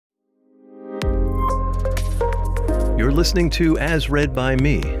You're listening to As Read by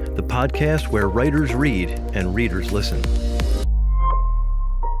Me, the podcast where writers read and readers listen.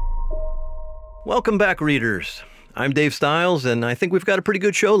 Welcome back, readers. I'm Dave Stiles, and I think we've got a pretty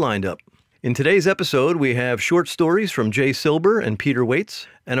good show lined up. In today's episode, we have short stories from J. Silber and Peter Waitze,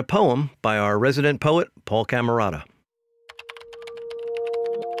 and a poem by our resident poet, Paul Camarata.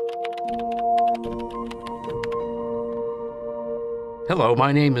 Hello,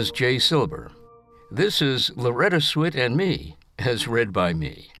 my name is J. Silber. This is Loretta Swit and Me, as read by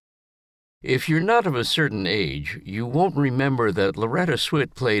me. If you're not of a certain age, you won't remember that Loretta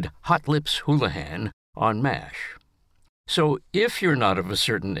Swit played Hot Lips Houlihan on MASH. So if you're not of a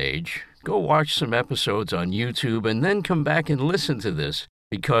certain age, go watch some episodes on YouTube and then come back and listen to this,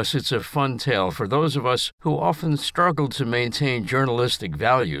 because it's a fun tale for those of us who often struggle to maintain journalistic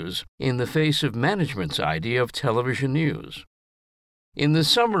values in the face of management's idea of television news. In the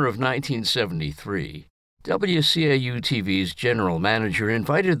summer of 1973, WCAU-TV's general manager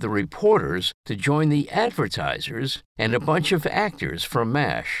invited the reporters to join the advertisers and a bunch of actors from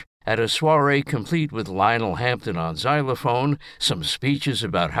MASH at a soiree complete with Lionel Hampton on xylophone, some speeches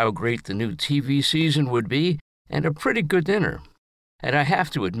about how great the new TV season would be, and a pretty good dinner. And I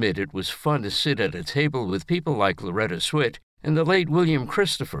have to admit it was fun to sit at a table with people like Loretta Swit and the late William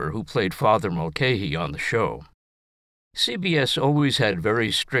Christopher, who played Father Mulcahy on the show. CBS always had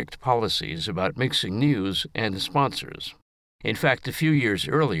very strict policies about mixing news and sponsors. In fact, a few years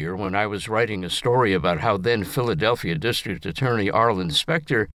earlier, when I was writing a story about how then Philadelphia District Attorney Arlen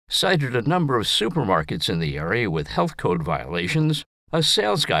Specter cited a number of supermarkets in the area with health code violations, a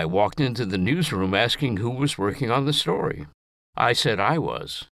sales guy walked into the newsroom asking who was working on the story. I said I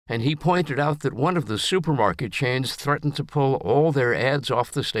was, and he pointed out that one of the supermarket chains threatened to pull all their ads off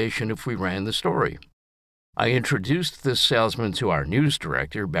the station if we ran the story. I introduced this salesman to our news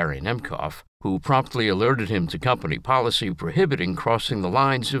director, Barry Nemcoff, who promptly alerted him to company policy prohibiting crossing the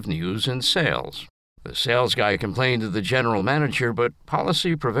lines of news and sales. The sales guy complained to the general manager, but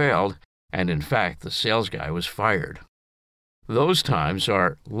policy prevailed, and in fact, the sales guy was fired. Those times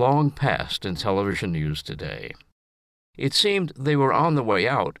are long past in television news today. It seemed they were on the way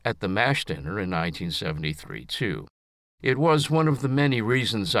out at the MASH dinner in 1973, too. It was one of the many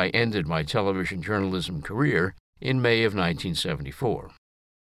reasons I ended my television journalism career in May of 1974.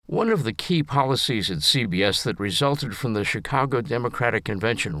 One of the key policies at CBS that resulted from the Chicago Democratic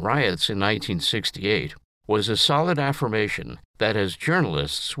Convention riots in 1968 was a solid affirmation that as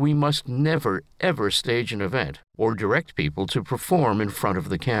journalists we must never, ever stage an event or direct people to perform in front of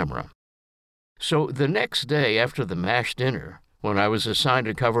the camera. So the next day after the MASH dinner, when I was assigned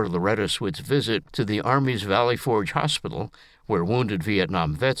to cover Loretta Swit's visit to the Army's Valley Forge Hospital, where wounded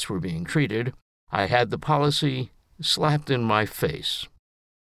Vietnam vets were being treated, I had the policy slapped in my face.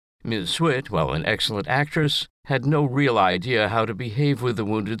 Ms. Swit, while an excellent actress, had no real idea how to behave with the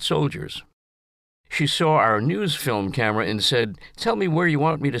wounded soldiers. She saw our news film camera and said, "Tell me where you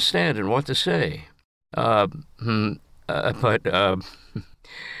want me to stand and what to say."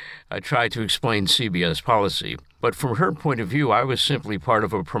 I tried to explain CBS policy, but from her point of view, I was simply part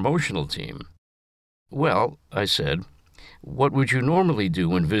of a promotional team. "Well," I said, "what would you normally do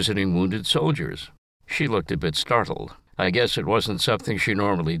when visiting wounded soldiers?" She looked a bit startled. I guess it wasn't something she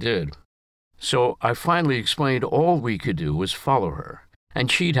normally did. So I finally explained all we could do was follow her, and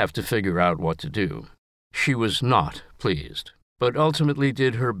she'd have to figure out what to do. She was not pleased, but ultimately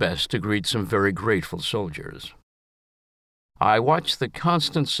did her best to greet some very grateful soldiers. I watched the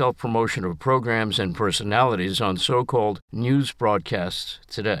constant self-promotion of programs and personalities on so-called news broadcasts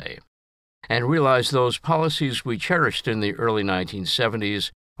today, and realized those policies we cherished in the early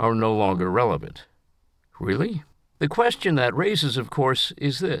 1970s are no longer relevant. Really? The question that raises, of course,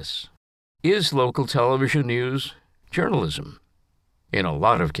 is this: is local television news journalism? In a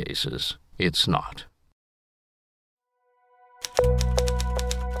lot of cases, it's not.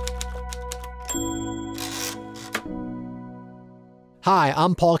 Hi,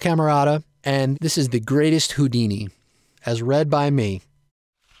 I'm Paul Camarata, and this is The Greatest Houdini, as read by me.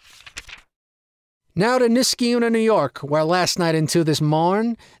 Now to Niskayuna, New York, where last night into this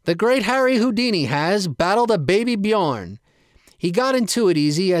morn, the great Harry Houdini has battled a baby Bjorn. He got into it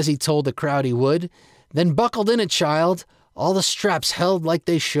easy, as he told the crowd he would, then buckled in a child, all the straps held like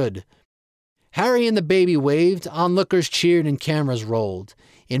they should. Harry and the baby waved, onlookers cheered and cameras rolled.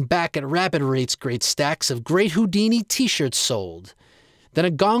 In back at rapid rates great stacks of great Houdini t-shirts sold. Then a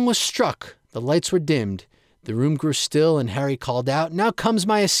gong was struck, the lights were dimmed, the room grew still and Harry called out, "Now comes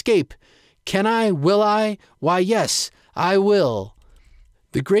my escape. Can I? Will I? Why, yes, I will."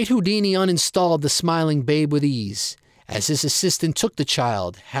 The great Houdini uninstalled the smiling babe with ease. As his assistant took the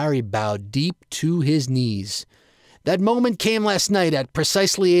child, Harry bowed deep to his knees. That moment came last night at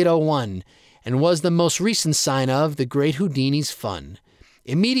precisely 8:01 and was the most recent sign of the great Houdini's fun.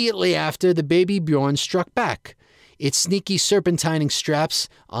 Immediately after, the baby Bjorn struck back, its sneaky serpentining straps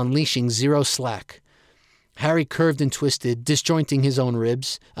unleashing zero slack. Harry curved and twisted, disjointing his own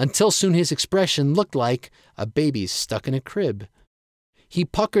ribs, until soon his expression looked like a baby's stuck in a crib. He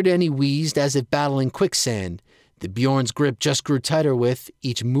puckered and he wheezed as if battling quicksand. The Bjorn's grip just grew tighter with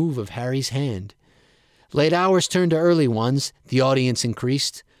each move of Harry's hand. Late hours turned to early ones, the audience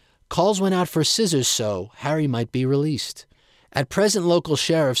increased. Calls went out for scissors so Harry might be released. At present local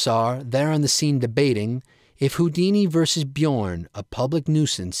sheriffs are there on the scene debating if Houdini versus Bjorn a public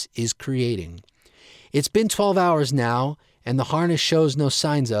nuisance is creating. It's been 12 hours now, and the harness shows no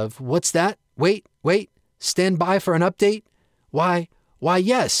signs of, what's that? Wait, stand by for an update? Why,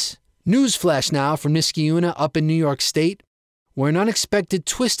 yes. Newsflash now from Niskayuna up in New York State, where an unexpected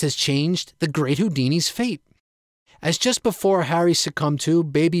twist has changed the great Houdini's fate. As just before Harry succumbed to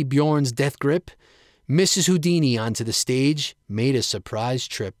baby Bjorn's death grip, Mrs. Houdini onto the stage made a surprise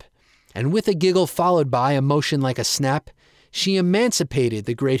trip. And with a giggle followed by a motion like a snap, she emancipated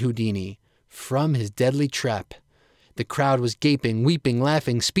the great Houdini from his deadly trap. The crowd was gaping, weeping,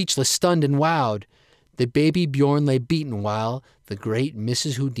 laughing, speechless, stunned, and wowed. The baby Bjorn lay beaten while the great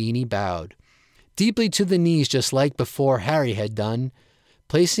Mrs. Houdini bowed. Deeply to the knees just like before Harry had done,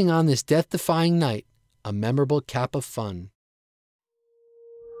 placing on this death-defying night a memorable cap of fun.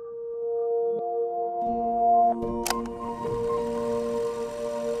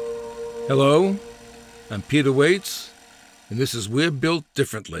 Hello, I'm Peter Waitze, and this is We're Built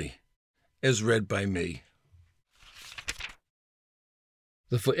Differently, as read by me.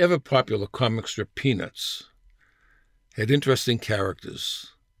 The forever popular comic strip Peanuts had interesting characters.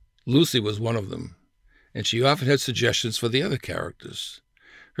 Lucy was one of them, and she often had suggestions for the other characters.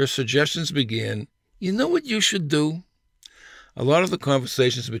 Her suggestions began, "You know what you should do?" A lot of the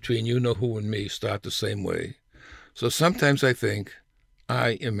conversations between you-know-who and me start the same way, so sometimes I think,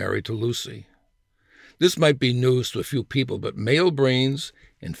 I am married to Lucy. This might be news to a few people, but male brains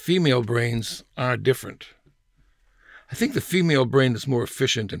and female brains are different. I think the female brain is more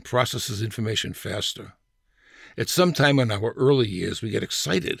efficient and processes information faster. At some time in our early years, we get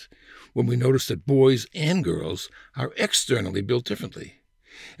excited when we notice that boys and girls are externally built differently.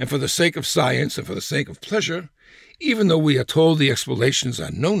 And for the sake of science and for the sake of pleasure, even though we are told the explanations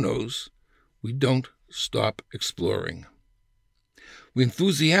are no-nos, we don't stop exploring. We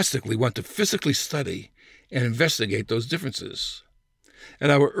enthusiastically want to physically study and investigate those differences. At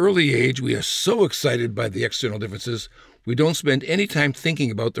our early age, we are so excited by the external differences, we don't spend any time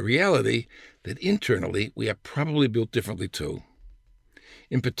thinking about the reality that internally we are probably built differently too.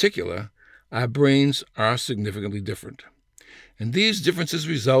 In particular, our brains are significantly different. And these differences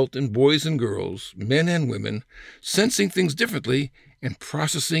result in boys and girls, men and women, sensing things differently and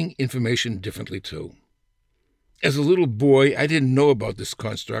processing information differently too. As a little boy, I didn't know about this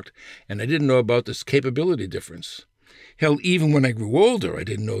construct, and I didn't know about this capability difference. Hell, even when I grew older, I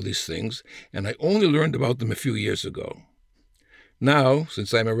didn't know these things, and I only learned about them a few years ago. Now,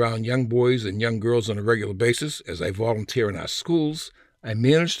 since I'm around young boys and young girls on a regular basis, as I volunteer in our schools, I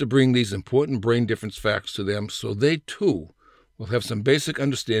manage to bring these important brain difference facts to them so they, too, will have some basic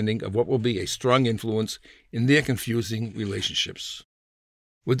understanding of what will be a strong influence in their confusing relationships.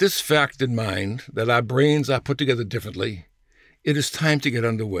 With this fact in mind, that our brains are put together differently, it is time to get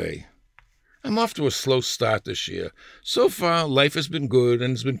underway. I'm off to a slow start this year. So far, life has been good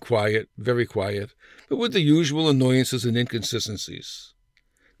and has been quiet, very quiet, but with the usual annoyances and inconsistencies.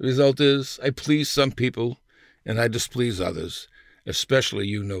 The result is, I please some people, and I displease others, especially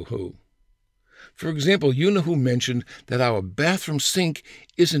you-know-who. For example, you-know-who mentioned that our bathroom sink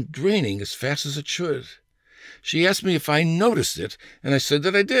isn't draining as fast as it should. She asked me if I noticed it, and I said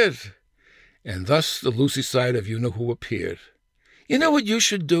that I did. And thus the Lucy side of you-know-who appeared. "You know what you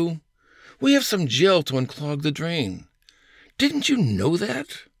should do? We have some gel to unclog the drain. Didn't you know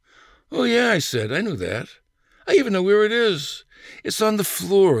that?" "Oh, yeah," I said, "I knew that. I even know where it is. It's on the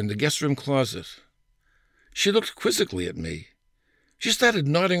floor in the guest room closet." She looked quizzically at me. She started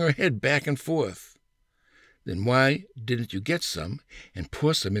nodding her head back and forth. "Then why didn't you get some and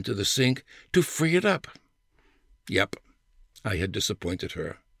pour some into the sink to free it up?" Yep, I had disappointed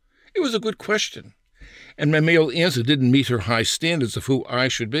her. It was a good question, and my male answer didn't meet her high standards of who I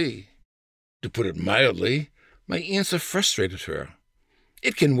should be. To put it mildly, my answer frustrated her.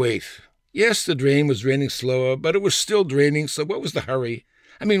 It can wait. Yes, the drain was draining slower, but it was still draining, so what was the hurry?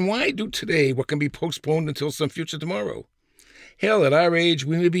 I mean, why do today what can be postponed until some future tomorrow? Hell, at our age,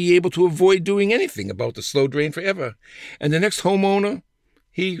 we may be able to avoid doing anything about the slow drain forever, and the next homeowner,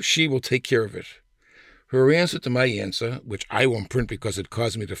 he or she will take care of it. Her answer to my answer, which I won't print because it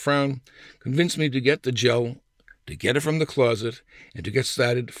caused me to frown, convinced me to get the gel, to get it from the closet, and to get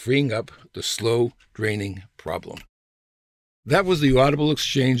started freeing up the slow-draining problem. That was the audible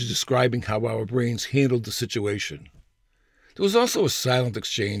exchange describing how our brains handled the situation. There was also a silent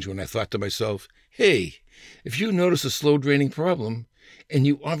exchange when I thought to myself, hey, if you notice a slow-draining problem, and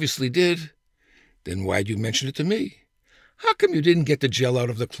you obviously did, then why'd you mention it to me? How come you didn't get the gel out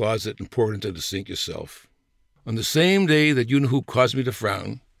of the closet and pour it into the sink yourself? On the same day that you-know-who caused me to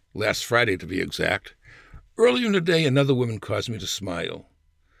frown, last Friday to be exact, earlier in the day another woman caused me to smile.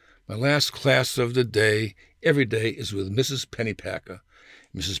 My last class of the day, every day, is with Mrs. Pennypacker.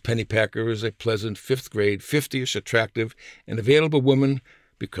 Mrs. Pennypacker is a pleasant 5th grade, 50-ish, attractive, and available woman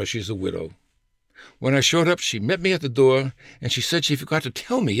because she's a widow. When I showed up, she met me at the door, and she said she forgot to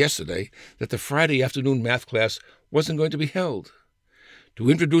tell me yesterday that the Friday afternoon math class wasn't going to be held.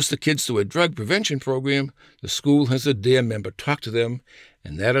 To introduce the kids to a drug prevention program, the school has a DARE member talk to them,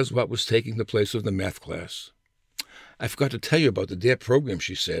 and that is what was taking the place of the math class. I forgot to tell you about the DARE program,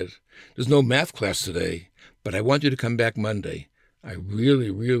 she said. There's no math class today, but I want you to come back Monday. I really,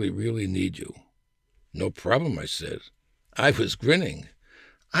 really, really need you. No problem, I said. I was grinning.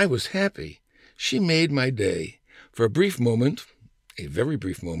 I was happy. She made my day. For a brief moment, a very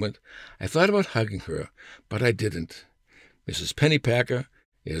brief moment, I thought about hugging her, but I didn't. Mrs. Pennypacker,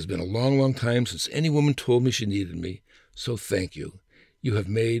 it has been a long, long time since any woman told me she needed me, so thank you. You have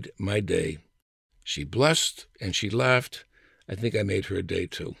made my day. She blushed and she laughed. I think I made her day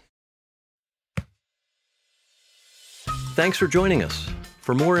too. Thanks for joining us.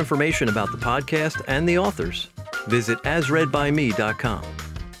 For more information about the podcast and the authors, visit asreadbyme.com.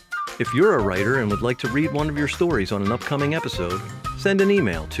 If you're a writer and would like to read one of your stories on an upcoming episode, send an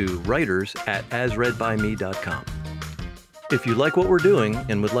email to writers@asreadbyme.com. If you like what we're doing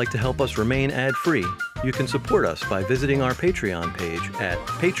and would like to help us remain ad-free, you can support us by visiting our Patreon page at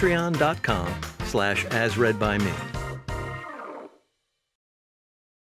patreon.com/asreadbyme.